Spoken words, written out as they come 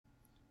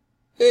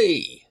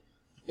Hey,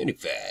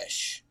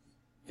 Anyfash,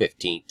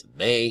 15th of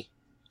May,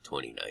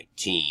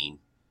 2019.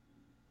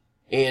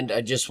 And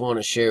I just want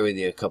to share with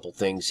you a couple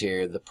things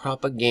here. The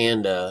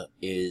propaganda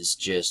is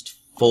just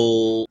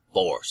full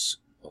force,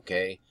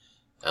 okay?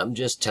 I'm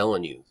just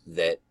telling you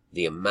that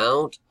the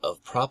amount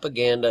of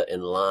propaganda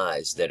and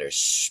lies that are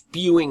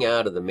spewing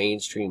out of the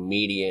mainstream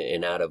media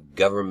and out of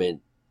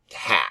government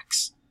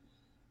hacks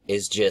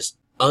is just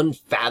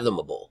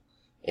unfathomable.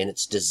 And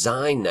it's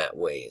designed that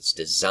way. It's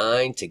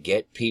designed to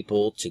get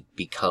people to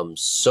become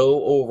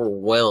so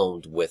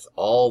overwhelmed with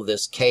all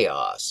this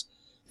chaos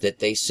that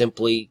they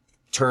simply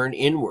turn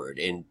inward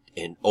and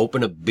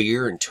open a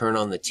beer and turn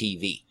on the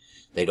TV.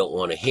 They don't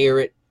want to hear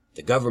it.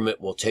 The government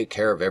will take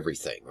care of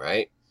everything,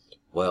 right?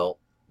 Well,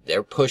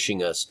 they're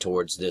pushing us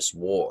towards this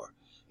war.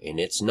 And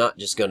it's not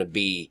just going to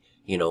be,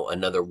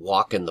 another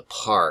walk in the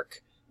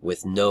park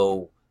with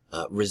no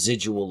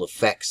residual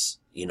effects,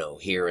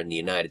 here in the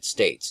United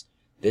States.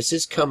 This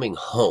is coming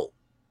home,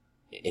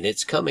 and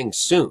it's coming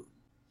soon.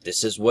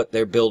 This is what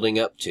they're building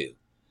up to.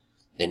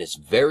 And it's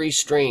very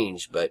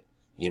strange, but,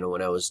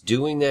 when I was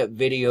doing that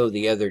video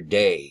the other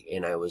day,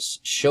 and I was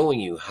showing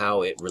you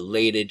how it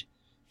related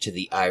to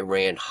the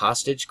Iran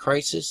hostage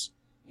crisis,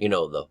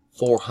 the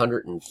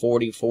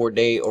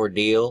 444-day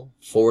ordeal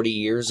 40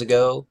 years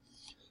ago,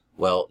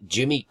 well,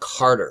 Jimmy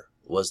Carter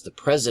was the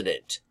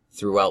president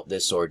throughout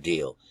this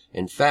ordeal.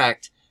 In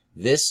fact,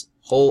 this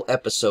whole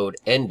episode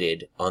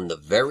ended on the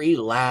very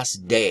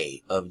last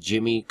day of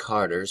Jimmy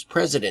Carter's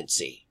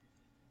presidency,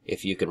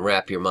 if you can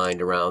wrap your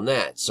mind around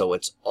that. So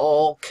it's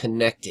all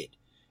connected.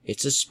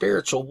 It's a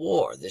spiritual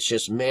war that's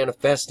just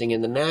manifesting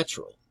in the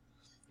natural.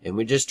 And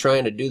we're just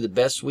trying to do the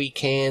best we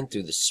can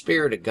through the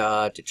Spirit of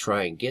God to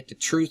try and get the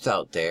truth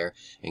out there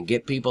and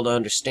get people to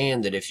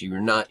understand that if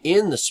you're not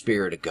in the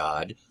Spirit of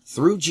God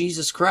through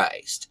Jesus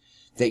Christ,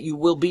 that you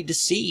will be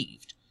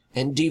deceived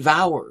and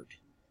devoured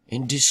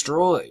and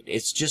destroyed.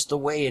 It's just the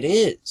way it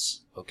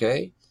is,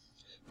 okay?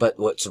 But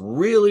what's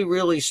really,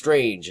 really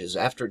strange is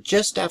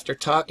just after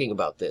talking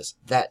about this,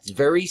 that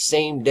very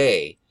same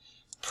day,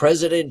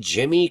 President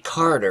Jimmy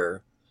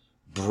Carter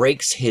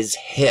breaks his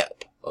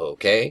hip,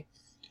 okay?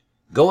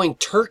 Going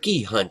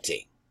turkey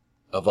hunting,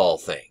 of all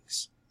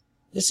things.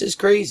 This is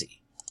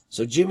crazy.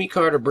 So Jimmy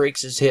Carter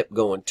breaks his hip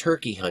going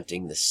turkey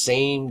hunting the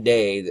same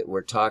day that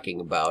we're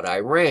talking about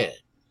Iran.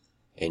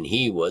 And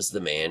he was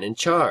the man in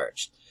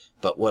charge.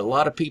 But what a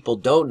lot of people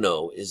don't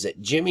know is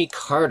that Jimmy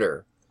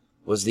Carter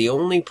was the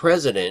only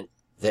president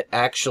that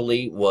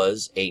actually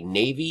was a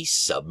Navy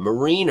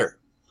submariner,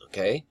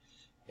 okay?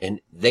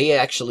 And they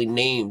actually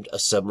named a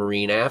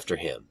submarine after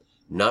him.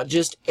 Not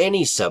just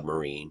any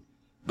submarine,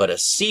 but a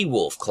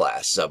Seawolf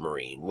class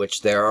submarine,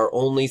 which there are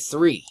only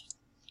 3.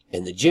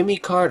 And the Jimmy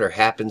Carter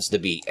happens to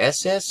be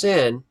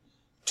SSN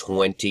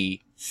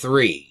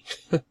 23,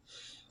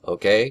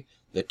 okay?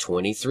 The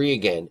 23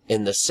 again.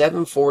 In the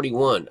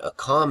 741, a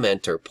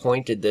commenter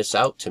pointed this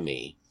out to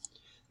me,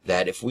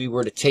 that if we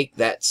were to take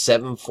that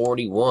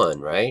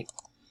 741, right,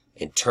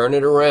 and turn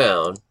it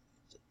around,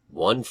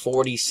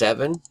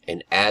 147,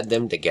 and add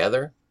them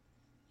together,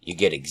 you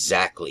get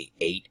exactly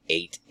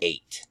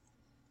 888.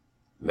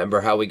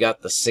 Remember how we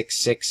got the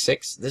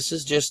 666? This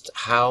is just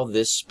how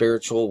this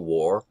spiritual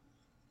war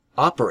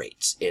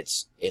operates.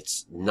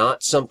 It's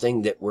not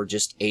something that we're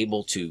just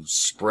able to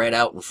spread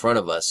out in front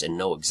of us and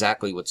know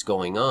exactly what's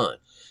going on,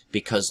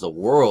 because the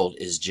world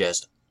is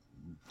just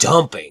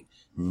dumping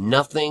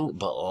nothing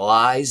but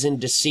lies and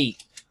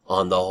deceit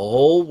on the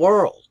whole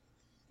world.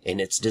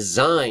 And it's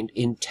designed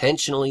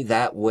intentionally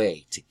that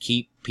way to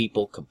keep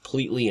people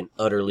completely and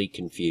utterly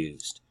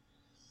confused.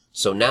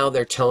 So now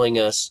they're telling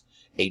us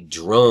a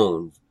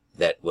drone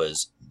that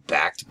was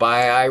backed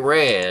by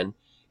Iran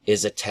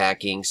is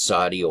attacking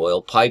Saudi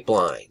oil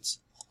pipelines.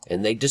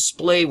 And they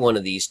display one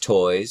of these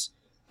toys.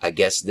 I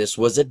guess this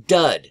was a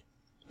dud.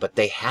 But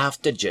they have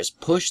to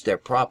just push their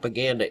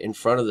propaganda in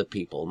front of the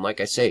people. And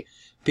like I say,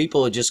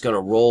 people are just going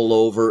to roll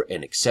over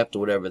and accept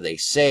whatever they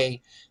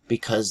say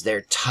because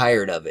they're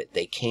tired of it.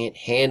 They can't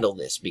handle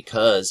this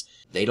because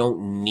they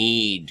don't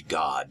need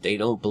God. They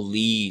don't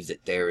believe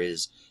that there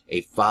is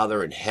a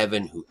Father in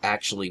heaven who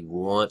actually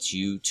wants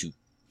you to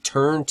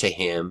turn to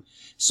Him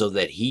so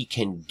that He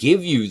can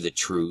give you the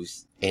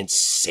truth and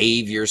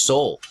save your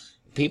soul.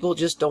 People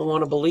just don't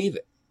want to believe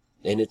it.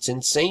 And it's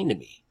insane to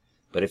me.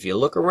 But if you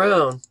look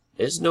around,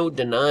 there's no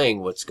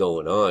denying what's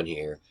going on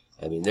here.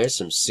 I mean, there's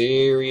some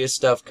serious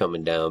stuff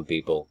coming down,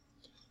 people.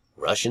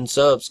 Russian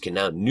subs can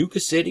now nuke a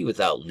city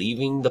without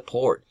leaving the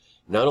port.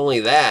 Not only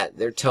that,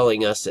 they're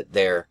telling us that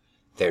their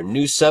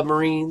new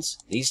submarines,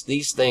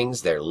 these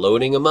things, they're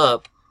loading them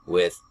up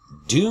with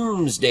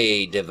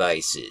doomsday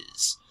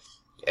devices.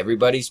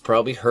 Everybody's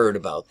probably heard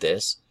about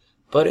this,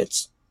 but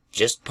it's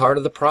just part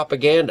of the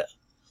propaganda.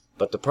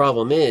 But the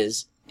problem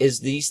is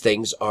these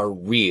things are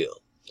real.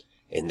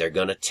 And they're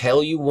going to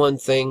tell you one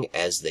thing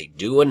as they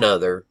do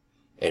another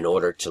in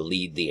order to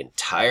lead the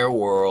entire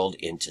world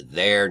into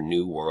their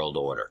new world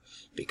order.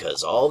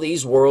 Because all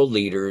these world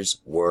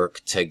leaders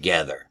work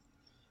together.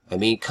 I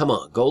mean, come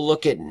on, go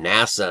look at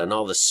NASA and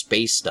all the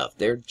space stuff.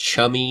 They're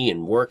chummy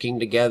and working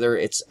together.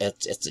 It's a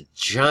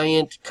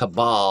giant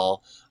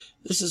cabal.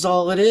 This is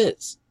all it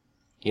is.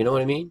 You know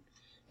what I mean?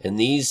 And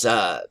these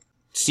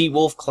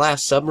Seawolf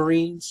class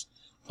submarines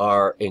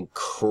are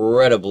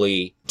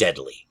incredibly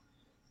deadly.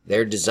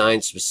 They're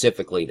designed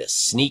specifically to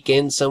sneak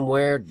in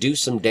somewhere, do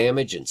some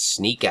damage, and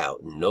sneak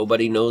out. And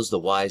nobody knows the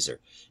wiser.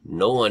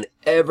 No one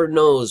ever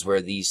knows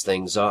where these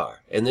things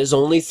are. And there's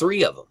only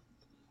 3 of them.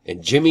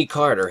 And Jimmy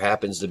Carter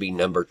happens to be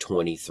number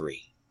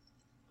 23.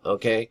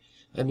 Okay?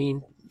 I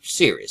mean,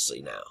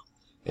 seriously now.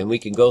 And we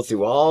can go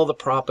through all the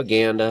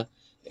propaganda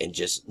and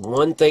just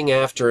one thing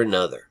after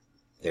another.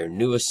 Their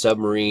newest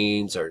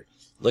submarines are...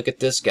 Look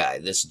at this guy,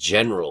 this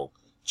general,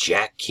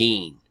 Jack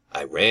Keane.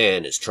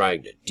 Iran is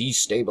trying to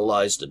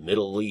destabilize the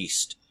Middle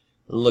East.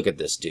 Look at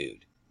this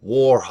dude.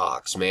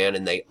 Warhawks, man,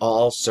 and they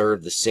all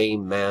serve the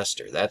same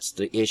master. That's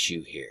the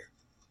issue here.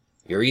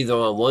 You're either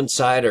on one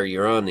side or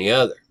you're on the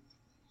other.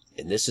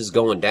 And this is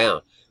going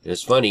down. And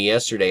it's funny,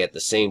 yesterday at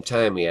the same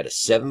time, we had a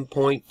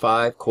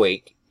 7.5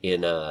 quake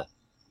in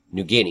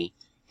New Guinea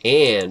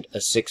and a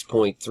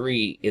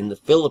 6.3 in the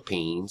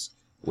Philippines,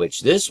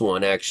 which this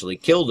one actually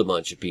killed a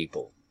bunch of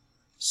people.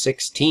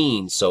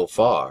 16 so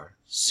far.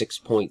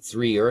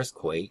 6.3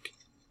 earthquake.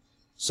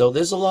 So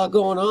there's a lot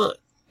going on.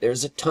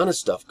 There's a ton of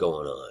stuff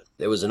going on.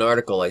 There was an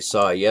article I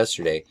saw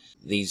yesterday.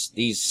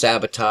 These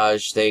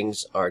sabotage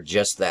things are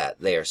just that.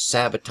 They are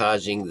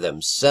sabotaging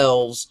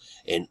themselves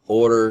in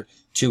order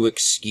to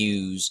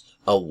excuse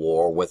a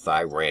war with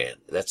Iran.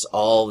 That's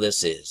all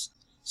this is.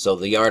 So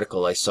the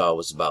article I saw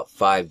was about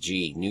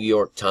 5G. New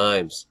York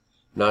Times.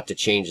 Not to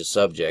change the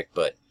subject,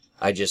 but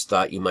I just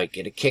thought you might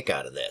get a kick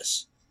out of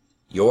this.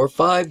 Your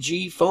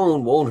 5G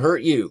phone won't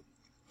hurt you,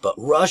 but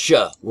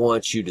Russia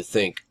wants you to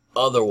think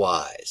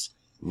otherwise.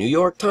 New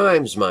York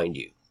Times, mind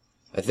you.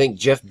 I think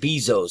Jeff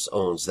Bezos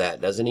owns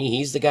that, doesn't he?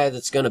 He's the guy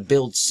that's going to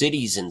build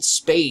cities in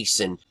space,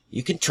 and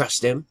you can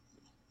trust him.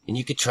 And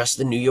you can trust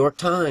the New York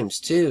Times,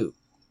 too.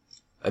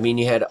 I mean,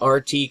 you had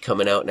RT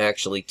coming out and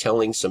actually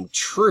telling some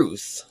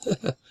truth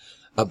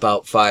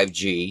about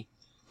 5G.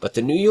 But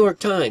the New York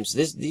Times,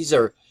 these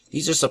are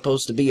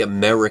supposed to be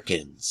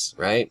Americans,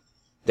 right?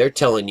 They're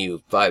telling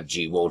you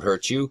 5G won't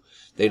hurt you.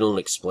 They don't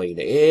explain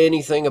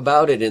anything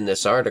about it in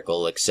this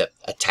article except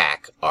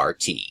attack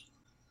RT.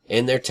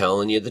 And they're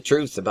telling you the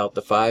truth about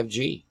the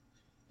 5G.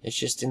 It's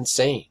just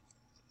insane.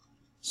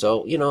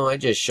 So, you know, I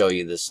just show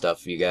you this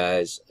stuff, you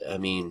guys. I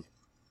mean,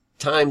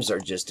 times are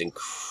just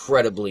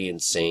incredibly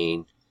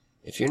insane.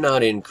 If you're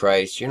not in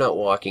Christ, you're not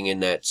walking in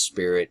that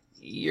spirit,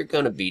 you're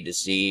going to be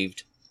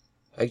deceived.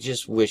 I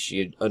just wish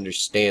you'd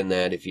understand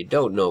that. If you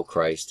don't know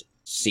Christ,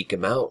 seek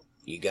him out.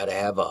 You got to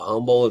have a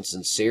humble and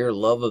sincere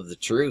love of the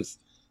truth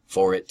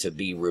for it to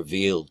be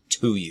revealed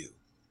to you.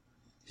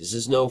 This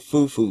is no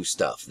foo-foo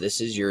stuff. This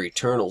is your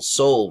eternal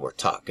soul we're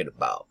talking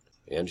about.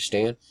 You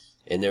understand?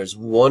 And there's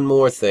one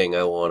more thing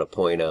I want to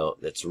point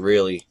out that's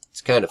really,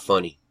 it's kind of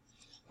funny.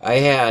 I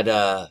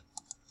had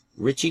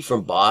Richie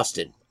from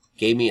Boston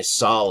gave me a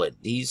solid.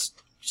 He's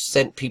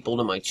sent people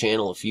to my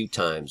channel a few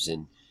times,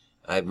 and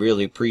I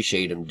really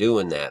appreciate him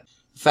doing that.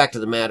 The fact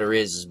of the matter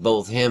is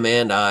both him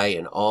and I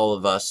and all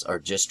of us are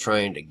just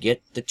trying to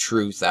get the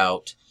truth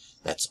out.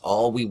 That's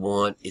all we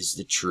want is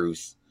the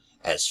truth.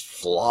 As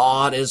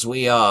flawed as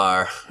we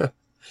are,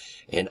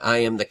 and I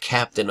am the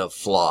captain of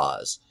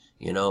flaws.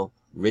 You know,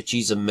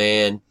 Richie's a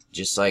man,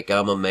 just like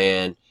I'm a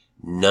man.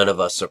 None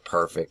of us are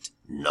perfect.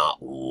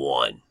 Not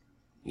one.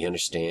 You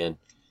understand?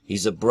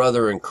 He's a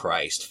brother in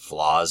Christ,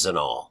 flaws and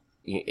all.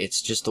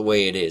 It's just the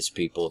way it is,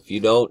 people. If you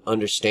don't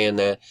understand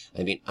that,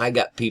 I mean, I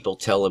got people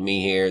telling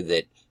me here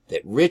that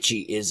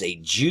Richie is a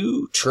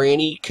Jew,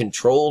 tranny,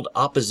 controlled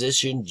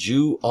opposition,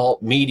 Jew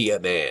alt media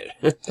man.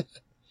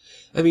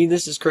 I mean,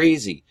 this is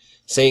crazy.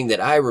 Saying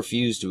that I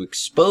refuse to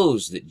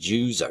expose that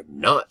Jews are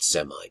not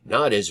Semite,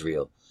 not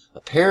Israel.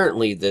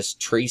 Apparently this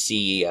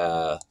Tracy,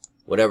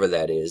 whatever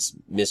that is,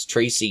 Miss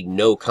Tracy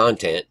No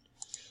Content,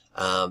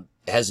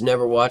 has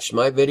never watched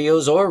my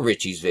videos or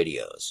Richie's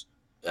videos.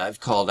 I've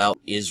called out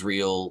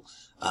Israel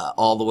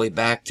all the way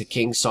back to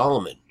King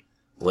Solomon,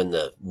 when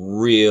the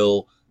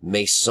real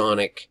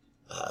Masonic,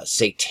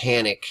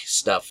 satanic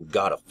stuff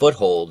got a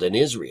foothold in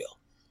Israel,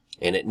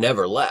 and it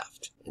never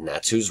left. And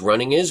that's who's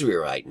running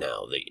Israel right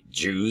now. The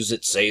Jews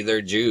that say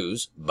they're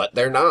Jews, but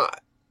they're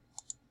not.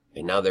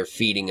 And now they're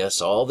feeding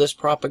us all this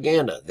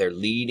propaganda. They're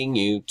leading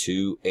you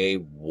to a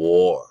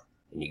war.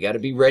 And you got to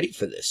be ready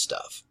for this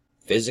stuff.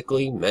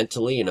 Physically,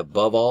 mentally, and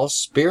above all,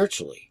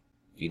 spiritually.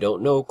 If you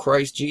don't know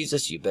Christ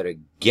Jesus, you better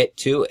get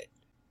to it.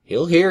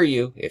 He'll hear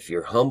you if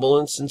you're humble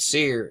and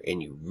sincere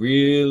and you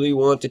really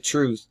want the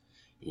truth.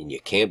 And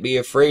you can't be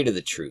afraid of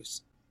the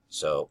truth.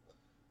 So,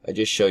 I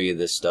just show you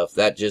this stuff.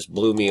 That just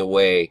blew me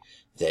away.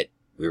 That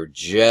we were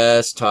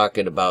just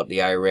talking about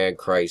the Iran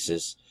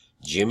crisis.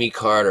 Jimmy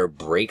Carter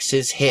breaks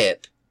his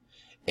hip,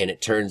 and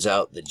it turns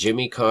out that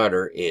Jimmy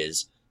Carter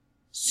is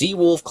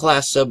Seawolf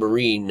class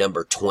submarine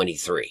number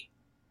 23.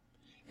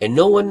 And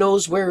no one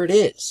knows where it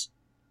is.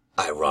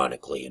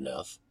 Ironically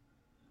enough.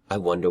 I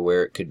wonder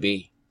where it could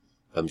be.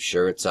 I'm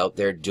sure it's out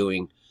there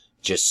doing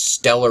just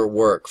stellar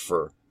work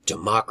for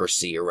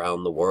democracy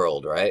around the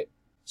world, right?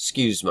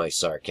 Excuse my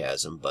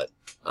sarcasm, but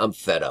I'm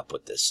fed up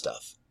with this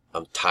stuff.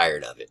 I'm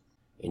tired of it.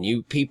 And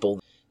you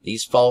people,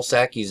 these false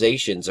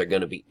accusations are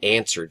going to be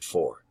answered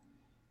for.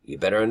 You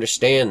better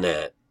understand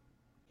that.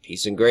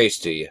 Peace and grace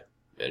to you.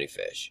 Many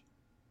fish.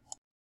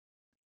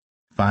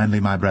 Finally,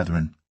 my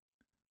brethren,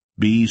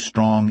 be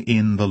strong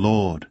in the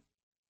Lord,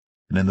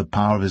 and in the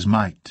power of his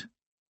might.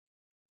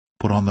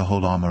 Put on the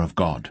whole armour of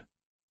God,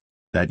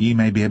 that ye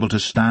may be able to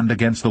stand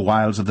against the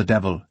wiles of the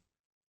devil.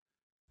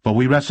 For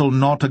we wrestle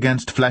not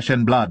against flesh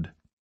and blood,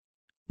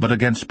 but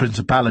against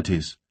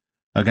principalities,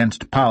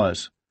 against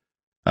powers,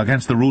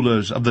 against the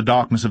rulers of the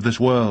darkness of this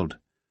world,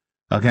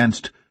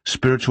 against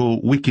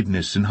spiritual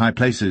wickedness in high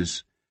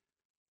places.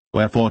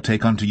 Wherefore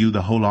take unto you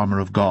the whole armour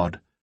of God,